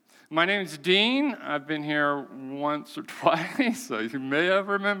My name is Dean. I've been here once or twice, so you may have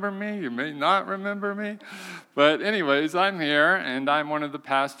remembered me, you may not remember me. But anyways, I'm here, and I'm one of the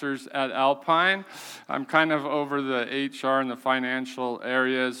pastors at Alpine. I'm kind of over the HR and the financial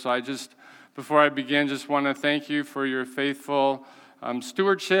areas, so before I begin, just want to thank you for your faithful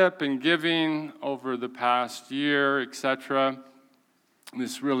stewardship and giving over the past year, etc.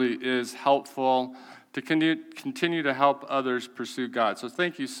 This really is helpful to continue to help others pursue God. So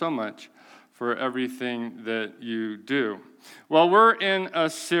thank you so much for everything that you do. Well, we're in a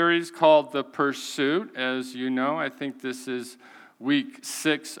series called The Pursuit. As you know, I think this is week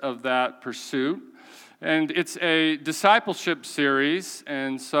 6 of that pursuit. And it's a discipleship series,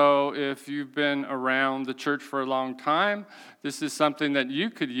 and so if you've been around the church for a long time, this is something that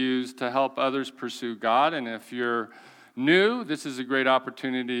you could use to help others pursue God. And if you're new, this is a great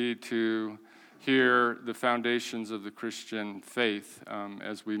opportunity to hear the foundations of the Christian faith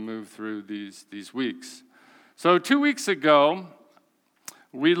as we move through these weeks. So 2 weeks ago,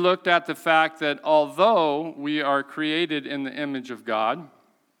 we looked at the fact that although we are created in the image of God,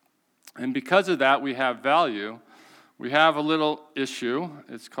 and because of that we have value, we have a little issue.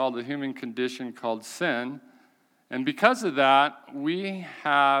 It's called the human condition called sin. And because of that, we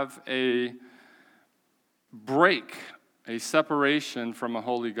have a break, a separation from a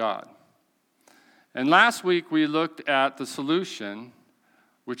holy God. And last week we looked at the solution,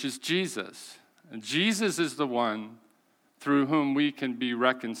 which is Jesus. And Jesus is the one through whom we can be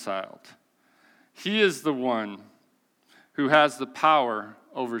reconciled. He is the one who has the power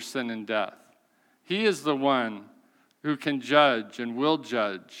over sin and death. He is the one who can judge and will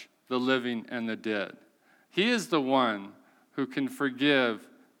judge the living and the dead. He is the one who can forgive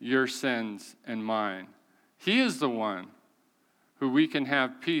your sins and mine. He is the one who we can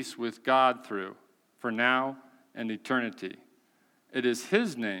have peace with God through for now and eternity. It is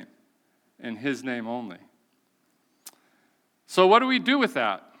His name and His name only. So what do we do with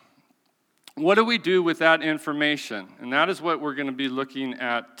that? What do we do with that information? And that is what we're going to be looking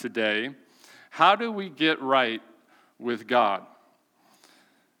at today. How do we get right with God?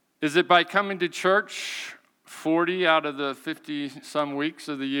 Is it by coming to church 40 out of the 50-some weeks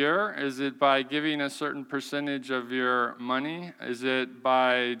of the year? Is it by giving a certain percentage of your money? Is it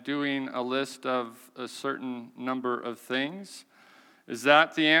by doing a list of a certain number of things? Is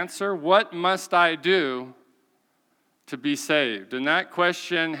that the answer? What must I do to be saved? And that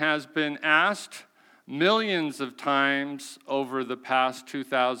question has been asked millions of times over the past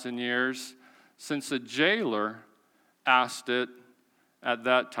 2,000 years since a jailer asked it at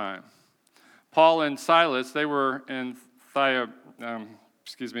that time. Paul and Silas, they were in Thyatira,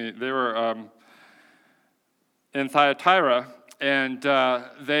 and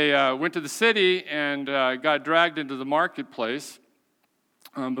they went to the city and got dragged into the marketplace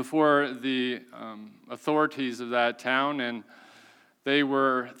before the authorities of that town, and they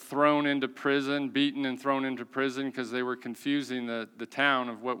were thrown into prison, beaten and thrown into prison because they were confusing the town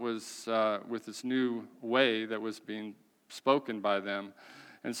of what was with this new way that was being spoken by them.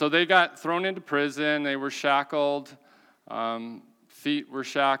 And so they got thrown into prison. They were shackled. Feet were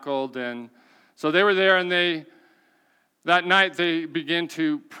shackled. And so they were there, and that night they began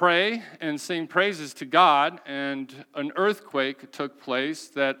to pray and sing praises to God, and an earthquake took place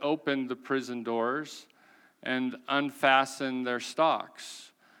that opened the prison doors and unfastened their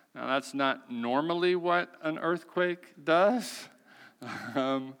stocks. Now, that's not normally what an earthquake does.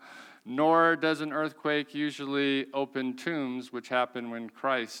 Nor does an earthquake usually open tombs, which happened when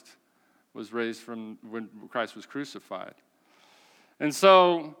Christ was crucified. And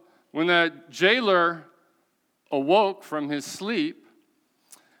so when the jailer awoke from his sleep,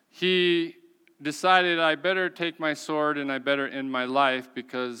 he decided, I better take my sword and I better end my life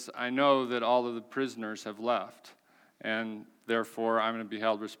because I know that all of the prisoners have left. And therefore, I'm going to be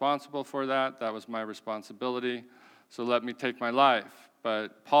held responsible for that. That was my responsibility. So let me take my life.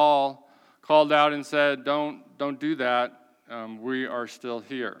 But Paul called out and said, don't do that. We are still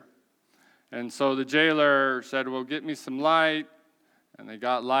here. And so the jailer said, well, get me some light. And they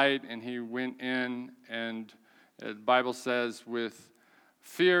got light, and he went in, and the Bible says, with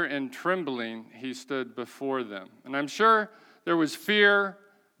fear and trembling, he stood before them. And I'm sure there was fear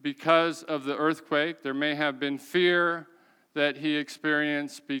because of the earthquake. There may have been fear that he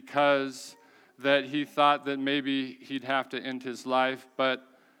experienced because that he thought that maybe he'd have to end his life. But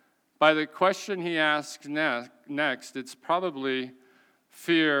by the question he asked next, it's probably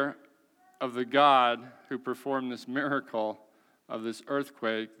fear of the God who performed this miracle of this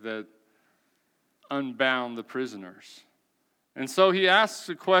earthquake that unbound the prisoners. And so he asks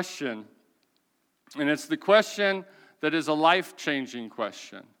a question, and it's the question that is a life-changing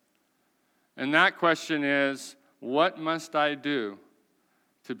question. And that question is, what must I do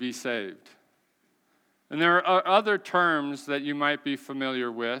to be saved? And there are other terms that you might be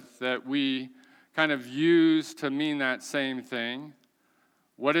familiar with that we kind of use to mean that same thing.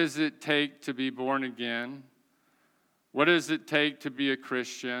 What does it take to be born again? What does it take to be a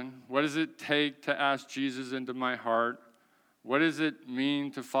Christian? What does it take to ask Jesus into my heart? What does it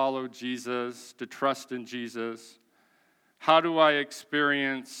mean to follow Jesus, to trust in Jesus? How do I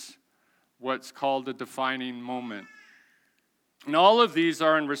experience what's called a defining moment? And all of these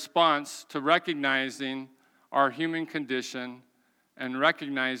are in response to recognizing our human condition and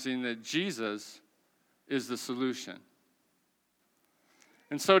recognizing that Jesus is the solution.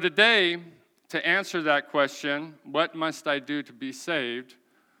 And so today, to answer that question, what must I do to be saved?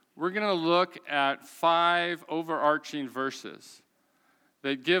 We're going to look at 5 overarching verses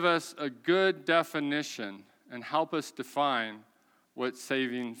that give us a good definition and help us define what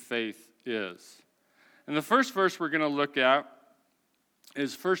saving faith is. And the first verse we're going to look at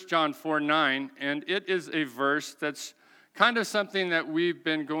is 1 John 4:9, and it is a verse that's kind of something that we've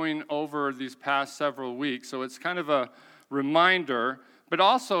been going over these past several weeks, so it's kind of a reminder, but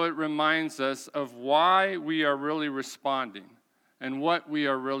also it reminds us of why we are really responding and what we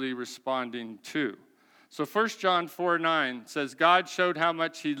are really responding to. So 1 John 4:9 says, God showed how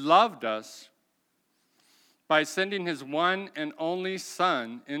much he loved us by sending his one and only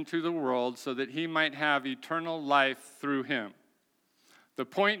Son into the world so that he might have eternal life through him. The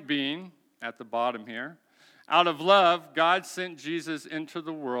point being, at the bottom here, out of love, God sent Jesus into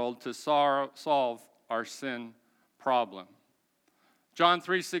the world to solve our sin problem. John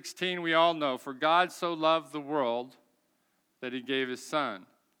 3:16, we all know, for God so loved the world that he gave his Son.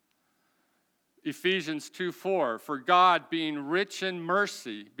 Ephesians 2:4, for God, being rich in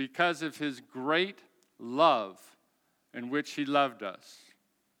mercy because of his great love in which he loved us.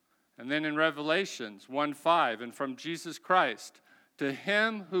 And then in Revelations 1:5, and from Jesus Christ, to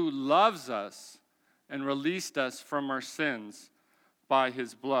him who loves us and released us from our sins by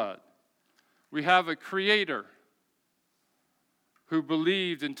his blood. We have a creator who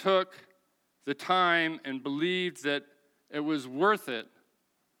believed and took the time and believed that it was worth it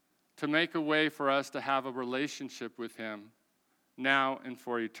to make a way for us to have a relationship with him now and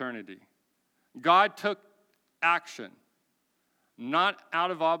for eternity. God took action, not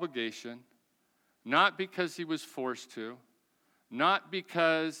out of obligation, not because he was forced to, not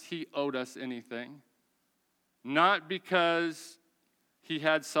because he owed us anything, not because he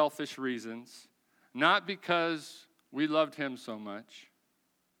had selfish reasons, not because we loved him so much.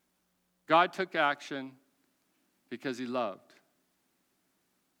 God took action because he loved.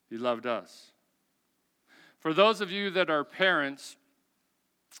 He loved us. For those of you that are parents,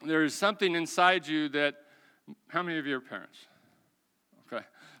 there is something inside you that, how many of you are parents? Okay.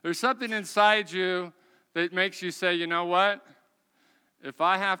 There's something inside you that makes you say, you know what? If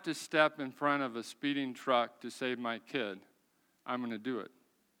I have to step in front of a speeding truck to save my kid, I'm going to do it.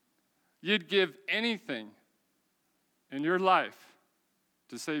 You'd give anything in your life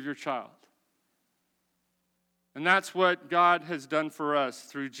to save your child. And that's what God has done for us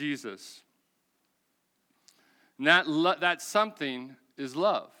through Jesus. And that something is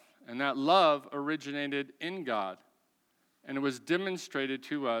love. And that love originated in God. And it was demonstrated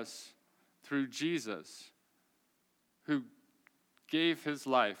to us through Jesus, who gave his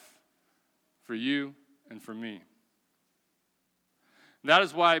life for you and for me. That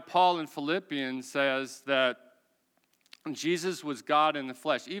is why Paul in Philippians says that Jesus was God in the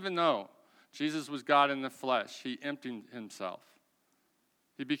flesh. Even though Jesus was God in the flesh, he emptied himself.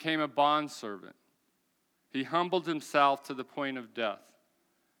 He became a bondservant. He humbled himself to the point of death,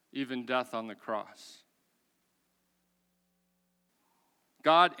 even death on the cross.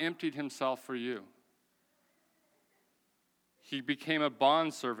 God emptied himself for you. He became a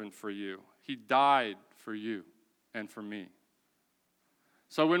bondservant for you. He died for you and for me.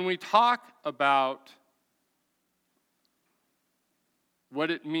 So when we talk about what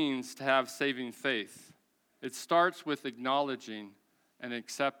it means to have saving faith, it starts with acknowledging and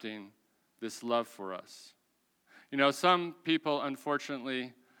accepting this love for us. You know, some people,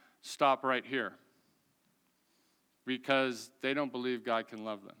 unfortunately, stop right here because they don't believe God can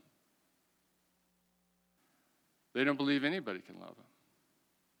love them. They don't believe anybody can love them.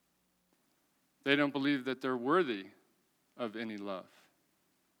 They don't believe that they're worthy of any love.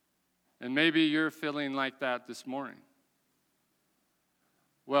 And maybe you're feeling like that this morning.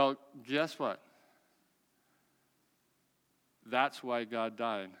 Well, guess what? That's why God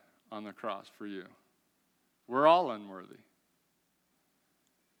died on the cross for you. We're all unworthy.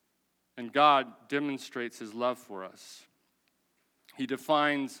 And God demonstrates his love for us. He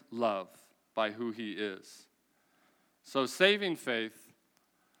defines love. by who he is. So saving faith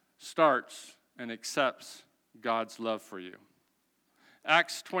starts and accepts God's love for you.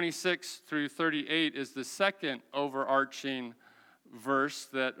 Acts 26 through 38 is the second overarching verses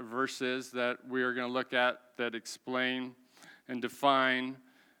that we are going to look at that explain and define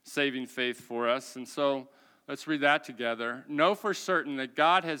saving faith for us. And so let's read that together. Know for certain that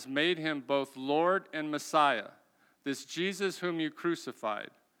God has made him both Lord and Messiah, this Jesus whom you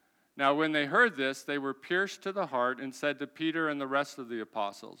crucified. Now when they heard this, they were pierced to the heart and said to Peter and the rest of the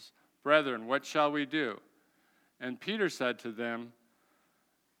apostles, Brethren, what shall we do? And Peter said to them,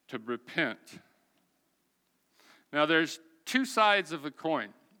 to repent. Now there's two sides of a coin.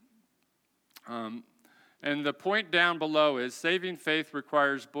 And the point down below is saving faith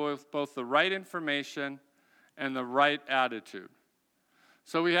requires both the right information and the right attitude.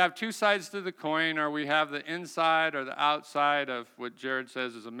 So we have two sides to the coin, or we have the inside or the outside of what Jared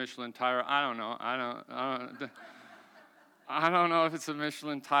says is a Michelin tire. I don't know. I don't know if it's a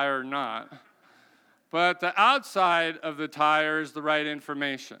Michelin tire or not. But the outside of the tire is the right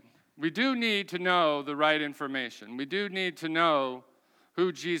information. We do need to know the right information. We do need to know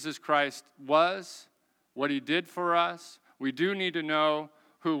who Jesus Christ was, what he did for us. We do need to know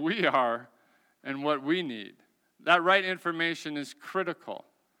who we are and what we need. That right information is critical.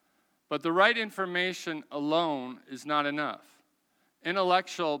 But the right information alone is not enough.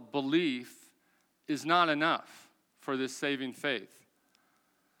 Intellectual belief is not enough for this saving faith.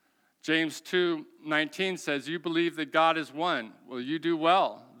 James 2:19 says, you believe that God is one. Well, you do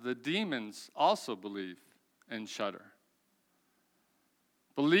well. The demons also believe and shudder.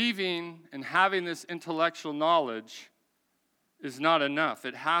 Believing and having this intellectual knowledge is not enough.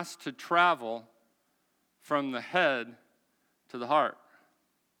 It has to travel from the head to the heart.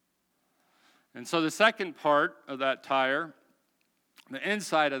 And so the second part of that tire, the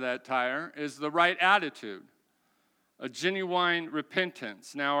inside of that tire, is the right attitude. A genuine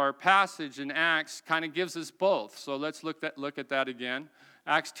repentance. Now our passage in Acts kind of gives us both. So let's look at that again.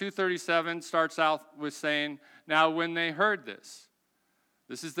 Acts 2:37 starts out with saying, now when they heard this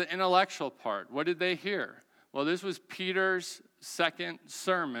is the intellectual part. What did they hear? Well, this was Peter's second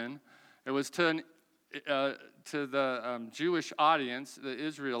sermon. It was to the Jewish audience, the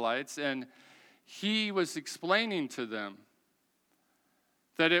Israelites, and he was explaining to them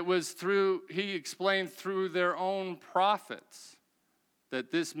that he explained through their own prophets that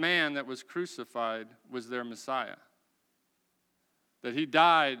this man that was crucified was their Messiah. That he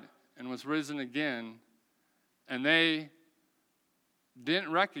died and was risen again, and they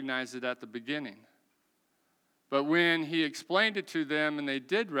didn't recognize it at the beginning. But when he explained it to them and they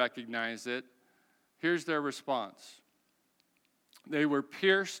did recognize it, here's their response. They were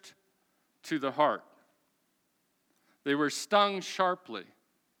pierced to the heart. They were stung sharply.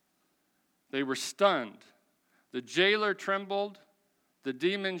 They were stunned. The jailer trembled, the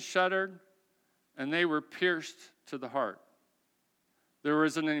demons shuddered, and they were pierced to the heart. There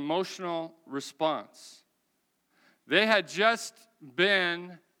was an emotional response. They had just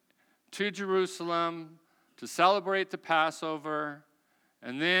been to Jerusalem to celebrate the Passover,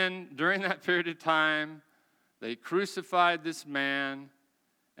 and then during that period of time, they crucified this man,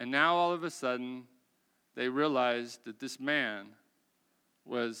 and now all of a sudden, they realized that this man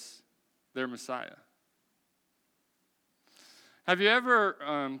was their Messiah. Have you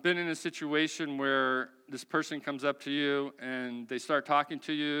ever been in a situation where this person comes up to you and they start talking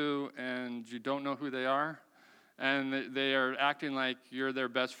to you and you don't know who they are? And they are acting like you're their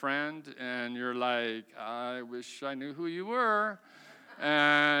best friend, and you're like, I wish I knew who you were,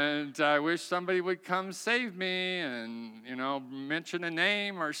 and I wish somebody would come save me and, mention a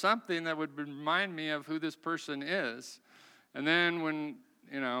name or something that would remind me of who this person is. And then when,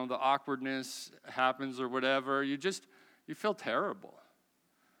 the awkwardness happens or whatever, you feel terrible.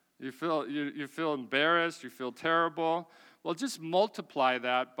 You feel embarrassed, you feel terrible. Well, just multiply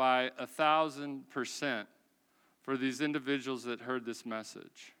that by 1,000% for these individuals that heard this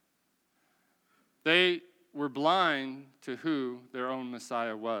message. They were blind to who their own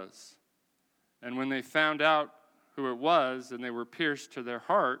Messiah was. And when they found out who it was and they were pierced to their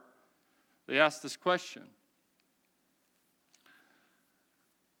heart, they asked this question: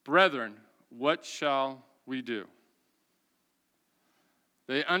 Brethren, what shall we do?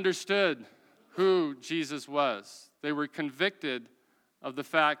 They understood who Jesus was. They were convicted of the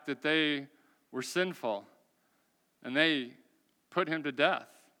fact that they were sinful, and they put him to death.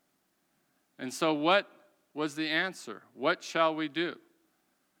 And so what was the answer? What shall we do?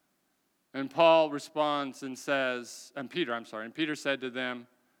 And Paul responds and says, and Peter said to them,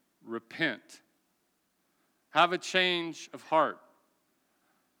 repent. Have a change of heart.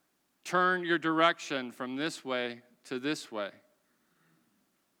 turn your direction from this way to this way.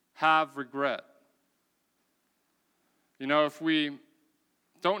 Have regret. You know, if we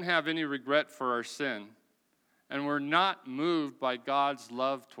don't have any regret for our sin, and we're not moved by God's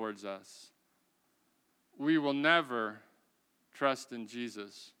love towards us, we will never trust in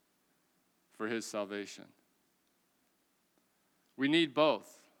Jesus for his salvation. We need both.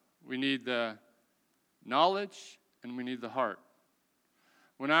 We need the knowledge and we need the heart.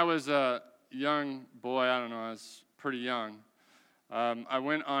 When I was a young boy, I was pretty young, I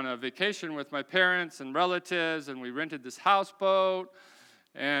went on a vacation with my parents and relatives, and we rented this houseboat,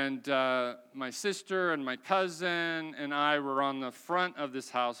 and my sister and my cousin and I were on the front of this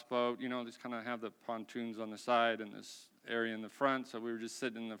houseboat. You know, these kind of have the pontoons on the side and this area in the front, so we were just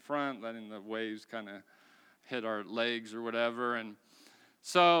sitting in the front, letting the waves kind of hit our legs or whatever. And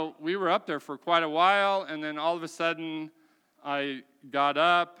so we were up there for quite a while, and then all of a sudden I got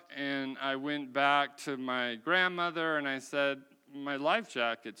up and I went back to my grandmother and I said, my life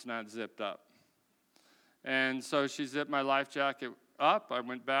jacket's not zipped up. And so she zipped my life jacket up. I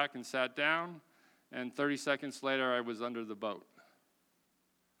went back and sat down, and 30 seconds later I was under the boat.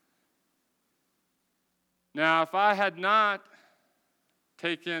 Now, if I had not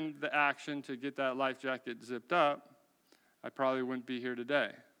taken the action to get that life jacket zipped up, I probably wouldn't be here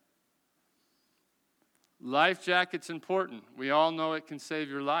today. Life jacket's important. We all know it can save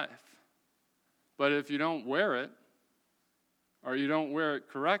your life. But if you don't wear it, or you don't wear it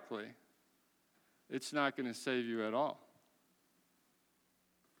correctly, it's not going to save you at all.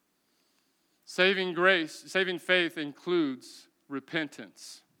 Saving faith includes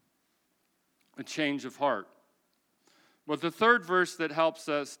repentance, a change of heart. Well, the third verse that helps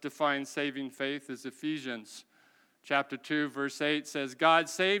us define saving faith is Ephesians chapter 2, verse 8 says, God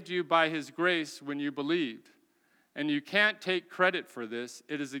saved you by his grace when you believed, and you can't take credit for this.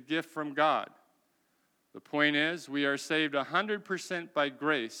 It is a gift from God. The point is, we are saved 100% by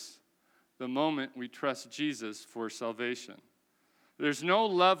grace the moment we trust Jesus for salvation. There's no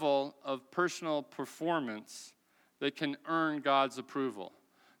level of personal performance that can earn God's approval.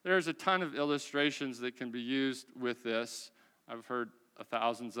 There's a ton of illustrations that can be used with this. I've heard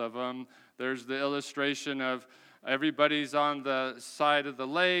thousands of them. There's the illustration of everybody's on the side of the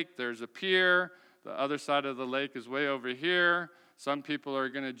lake. There's a pier. The other side of the lake is way over here. Some people are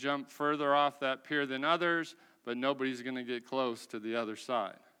going to jump further off that pier than others, but nobody's going to get close to the other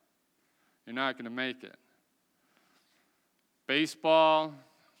side. You're not going to make it. Baseball,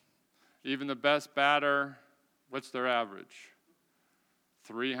 even the best batter, what's their average?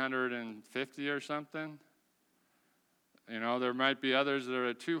 350 or something? You know, there might be others that are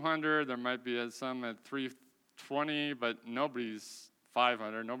at 200. There might be some at 320, but nobody's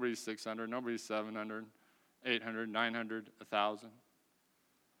 500, nobody's 600, nobody's 700. 800, 900, 1,000.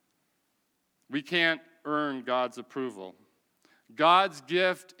 We can't earn God's approval. God's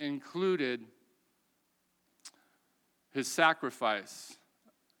gift included his sacrifice,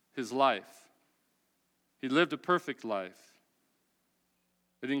 his life. He lived a perfect life.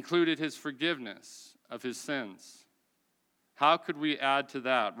 It included his forgiveness of his sins. How could we add to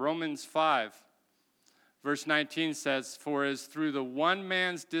that? Romans 5, verse 19 says, for as through the one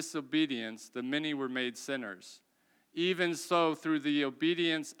man's disobedience the many were made sinners, even so through the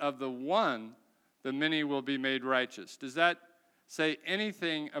obedience of the one the many will be made righteous. Does that say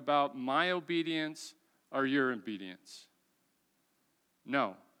anything about my obedience or your obedience?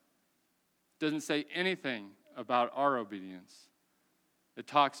 No. It doesn't say anything about our obedience. It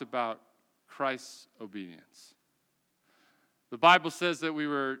talks about Christ's obedience. The Bible says that we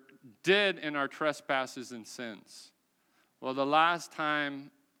were dead in our trespasses and sins. Well, the last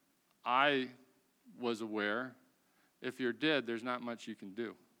time I was aware, if you're dead, there's not much you can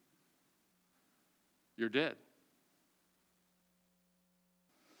do. You're dead.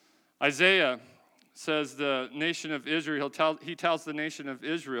 Isaiah says the nation of Israel, he tells the nation of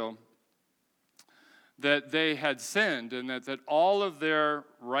Israel that they had sinned and that all of their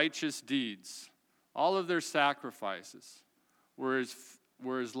righteous deeds, all of their sacrifices,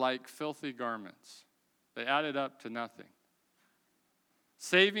 were as like filthy garments. They added up to nothing.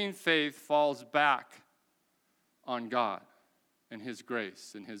 Saving faith falls back on God and his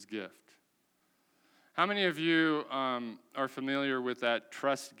grace and his gift. How many of you are familiar with that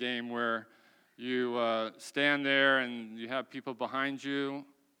trust game where you stand there and you have people behind you,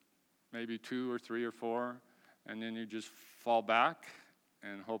 maybe 2 or 3 or 4, and then you just fall back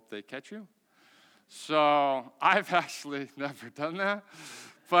and hope they catch you? So I've actually never done that.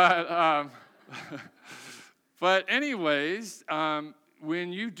 But anyways,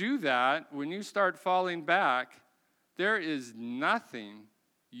 when you do that, when you start falling back, there is nothing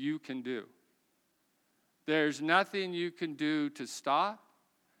you can do. There's nothing you can do to stop.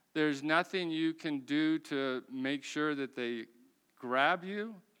 There's nothing you can do to make sure that they grab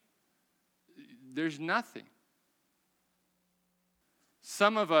you. There's nothing.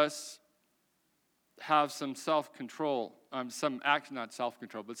 Some of us have some self-control, not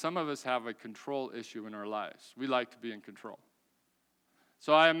self-control, but some of us have a control issue in our lives. We like to be in control.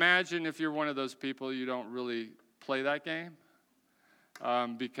 So I imagine if you're one of those people, you don't really play that game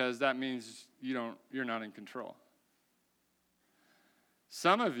because that means you're not in control.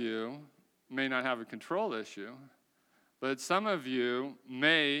 Some of you may not have a control issue, but some of you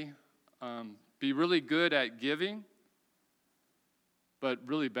may be really good at giving, but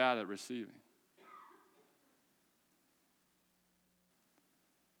really bad at receiving.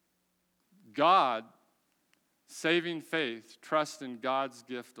 God, saving faith, trust in God's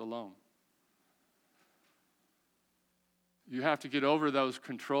gift alone. You have to get over those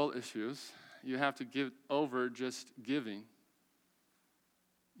control issues. You have to get over just giving.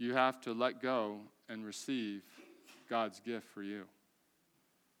 You have to let go and receive God's gift for you.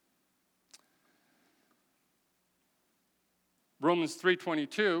 Romans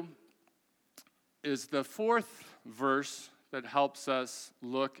 3:22 is the fourth verse that helps us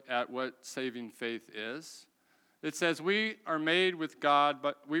look at what saving faith is. It says, we were made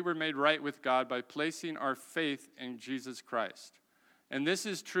right with God by placing our faith in Jesus Christ. And this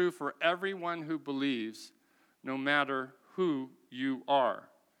is true for everyone who believes, no matter who you are.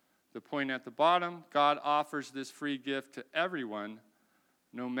 The point at the bottom, God offers this free gift to everyone,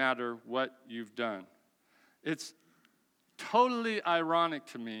 no matter what you've done. It's totally ironic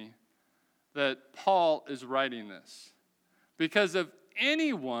to me that Paul is writing this. Because of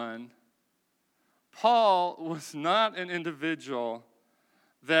anyone, Paul was not an individual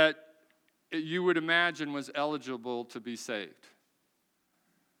that you would imagine was eligible to be saved.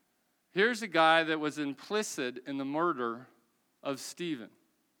 Here's a guy that was implicit in the murder of Stephen,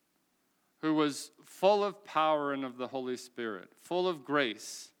 who was full of power and of the Holy Spirit, full of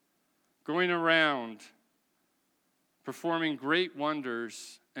grace, going around performing great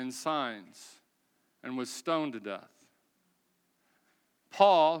wonders and signs, and was stoned to death.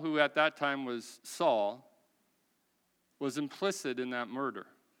 Paul, who at that time was Saul, was implicit in that murder.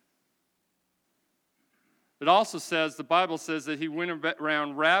 It also says, the Bible says that he went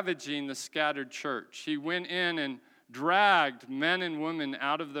around ravaging the scattered church. He went in and dragged men and women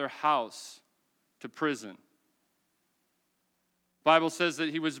out of their house to prison. The Bible says that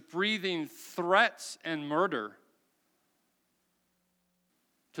he was breathing threats and murder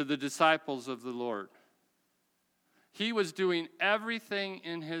to the disciples of the Lord. He was doing everything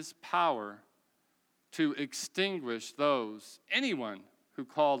in his power to extinguish anyone who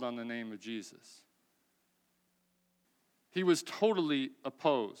called on the name of Jesus. He was totally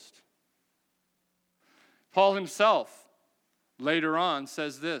opposed. Paul himself, later on,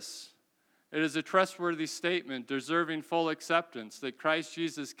 says this: it is a trustworthy statement, deserving full acceptance, that Christ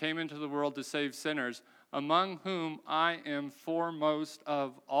Jesus came into the world to save sinners, among whom I am foremost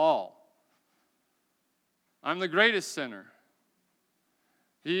of all. I'm the greatest sinner.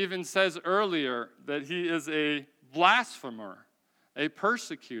 He even says earlier that he is a blasphemer, a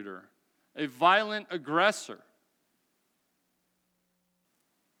persecutor, a violent aggressor.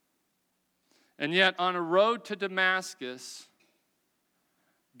 And yet, on a road to Damascus,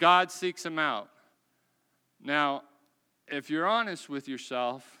 God seeks him out. Now, if you're honest with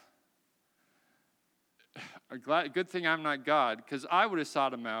yourself, good thing I'm not God, because I would have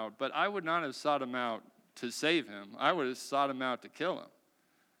sought him out, but I would not have sought him out to save him. I would have sought him out to kill him.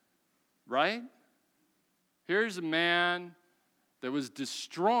 Right? Here's a man that was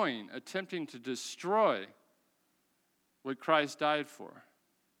attempting to destroy what Christ died for.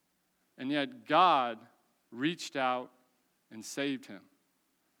 And yet God reached out and saved him.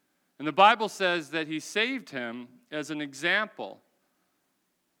 And the Bible says that he saved him as an example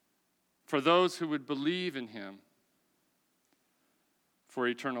for those who would believe in him for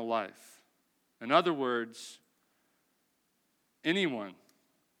eternal life. In other words, anyone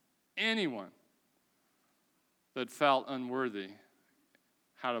that felt unworthy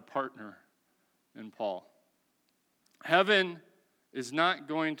had a partner in Paul. Heaven is not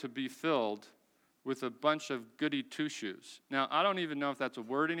going to be filled with a bunch of goody two-shoes. Now, I don't even know if that's a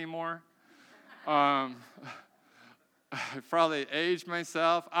word anymore. I probably aged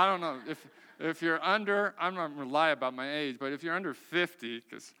myself. I don't know. If you're under, I'm not going to lie about my age, but if you're under 50,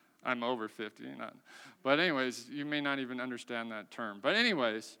 because I'm over 50. But anyways, you may not even understand that term. But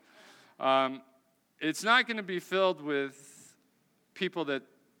anyways, it's not going to be filled with people that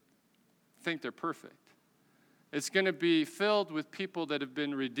think they're perfect. It's going to be filled with people that have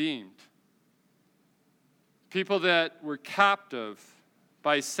been redeemed. People that were captive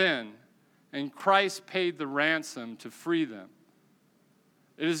by sin, and Christ paid the ransom to free them.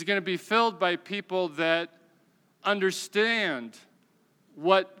 It is going to be filled by people that understand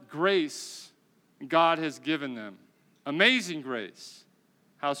what grace God has given them. Amazing grace.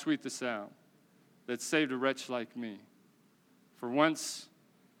 How sweet the sound that saved a wretch like me. For once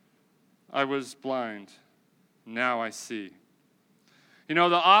I was blind, now I see. You know,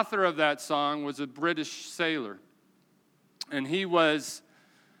 the author of that song was a British sailor, and he was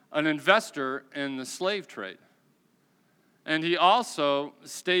an investor in the slave trade. And he also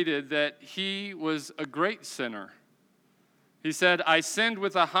stated that he was a great sinner. He said, I sinned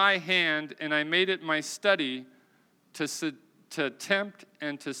with a high hand, and I made it my study to tempt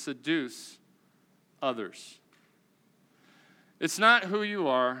and to seduce others. It's not who you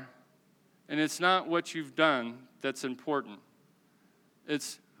are, and it's not what you've done that's important.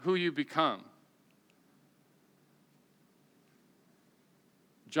 It's who you become.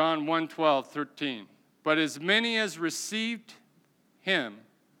 John 1:12-13. But as many as received him,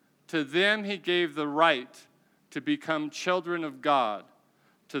 to them he gave the right to become children of God,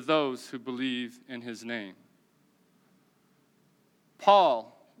 to those who believe in his name.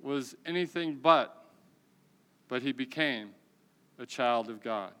 Paul was anything but he became a child of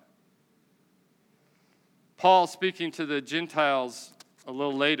God. Paul, speaking to the Gentiles a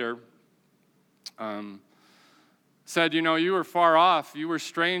little later, said, you know, you were far off, you were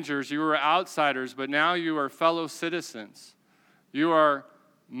strangers, you were outsiders, but now you are fellow citizens. You are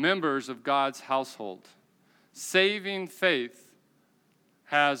members of God's household. Saving faith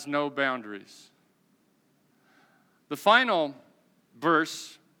has no boundaries. The final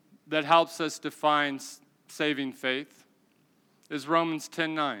verse that helps us define saving faith is Romans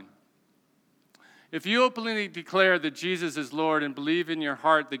 10:9. If you openly declare that Jesus is Lord and believe in your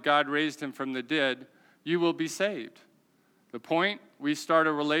heart that God raised him from the dead, you will be saved. The point, we start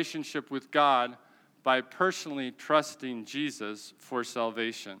a relationship with God by personally trusting Jesus for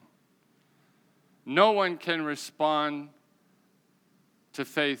salvation. No one can respond to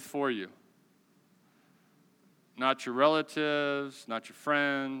faith for you. Not your relatives, not your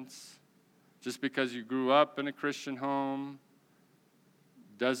friends. Just because you grew up in a Christian home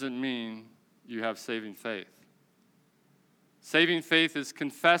doesn't mean you have saving faith. Saving faith is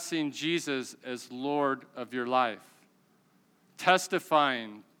confessing Jesus as Lord of your life,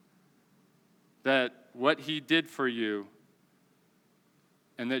 testifying that what he did for you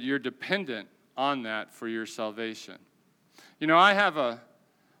and that you're dependent on that for your salvation. You know, I have a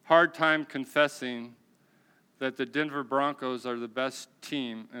hard time confessing that the Denver Broncos are the best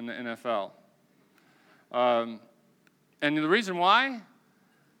team in the NFL. And the reason why?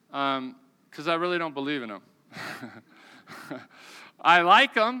 Because I really don't believe in them. I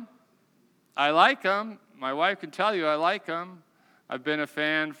like them. My wife can tell you I like them. I've been a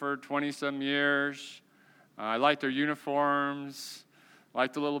fan for 20-some years. I like their uniforms. I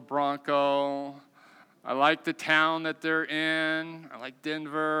like the little Bronco. I like the town that they're in. I like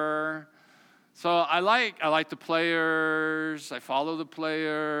Denver. So I like the players. I follow the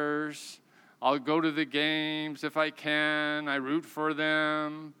players. I'll go to the games if I can. I root for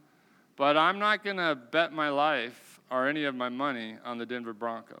them. But I'm not going to bet my life or any of my money on the Denver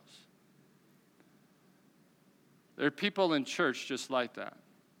Broncos. There are people in church just like that.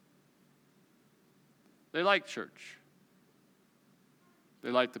 They like church. They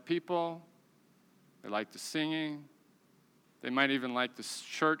like the people. They like the singing. They might even like the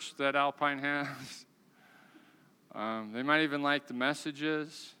church that Alpine has. They might even like the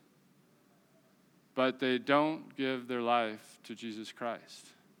messages. But they don't give their life to Jesus Christ.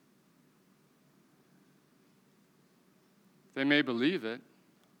 They may believe it,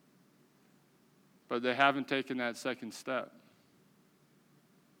 but they haven't taken that second step.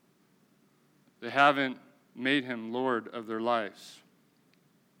 They haven't made him Lord of their lives.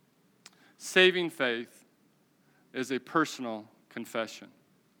 Saving faith is a personal confession.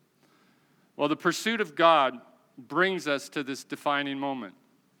 Well, the pursuit of God brings us to this defining moment.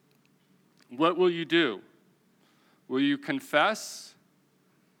 What will you do? Will you confess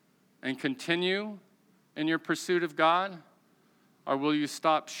and continue in your pursuit of God? Or will you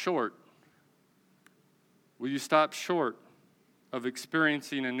stop short? Will you stop short of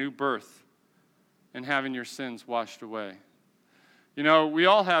experiencing a new birth and having your sins washed away? You know, we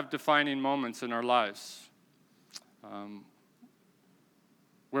all have defining moments in our lives.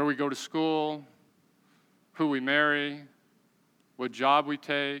 Where we go to school, who we marry, what job we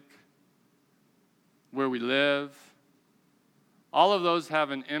take, where we live. All of those have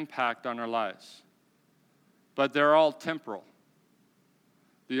an impact on our lives. but they're all temporal.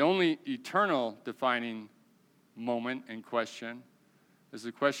 The only eternal defining moment in question is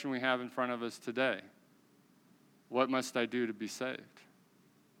the question we have in front of us today. What must I do to be saved?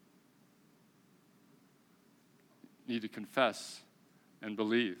 Need to confess and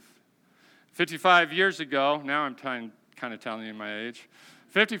believe. 55 years ago, now I'm kind of telling you my age.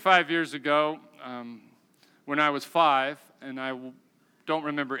 55 years ago, when I was 5, and I don't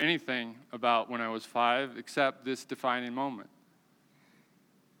remember anything about when I was 5 except this defining moment.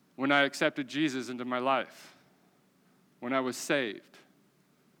 When I accepted Jesus into my life. When I was saved.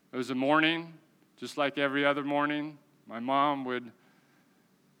 It was a morning, just like every other morning. My mom would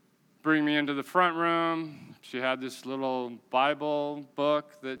bring me into the front room. She had this little Bible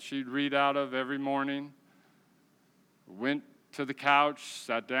book that she'd read out of every morning. Went to the couch,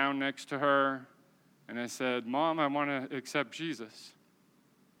 sat down next to her, and I said, "Mom, I want to accept Jesus."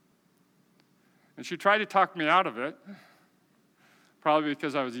 And she tried to talk me out of it, probably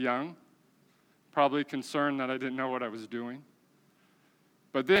because I was young, probably concerned that I didn't know what I was doing.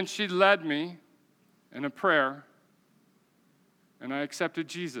 But then she led me in a prayer, and I accepted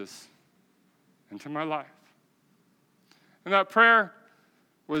Jesus into my life. And that prayer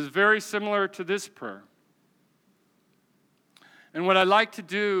was very similar to this prayer. And what I'd like to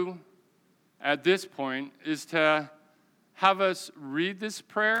do at this point is to have us read this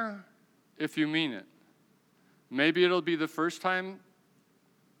prayer if you mean it. Maybe it'll be the first time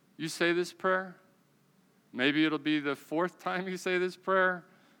you say this prayer. Maybe it'll be the 4th time you say this prayer.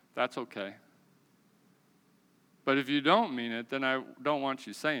 That's okay. But if you don't mean it, then I don't want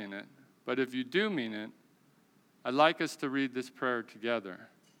you saying it. But if you do mean it, I'd like us to read this prayer together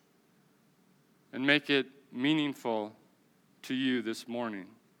and make it meaningful to you this morning.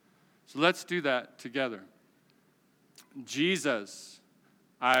 So let's do that together. Jesus,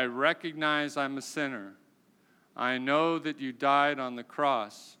 I recognize I'm a sinner. I know that you died on the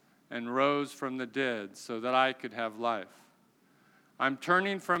cross and rose from the dead so that I could have life. I'm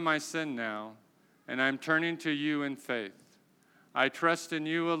turning from my sin now, and I'm turning to you in faith. I trust in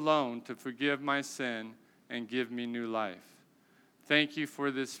you alone to forgive my sin and give me new life. Thank you for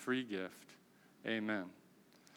this free gift. Amen.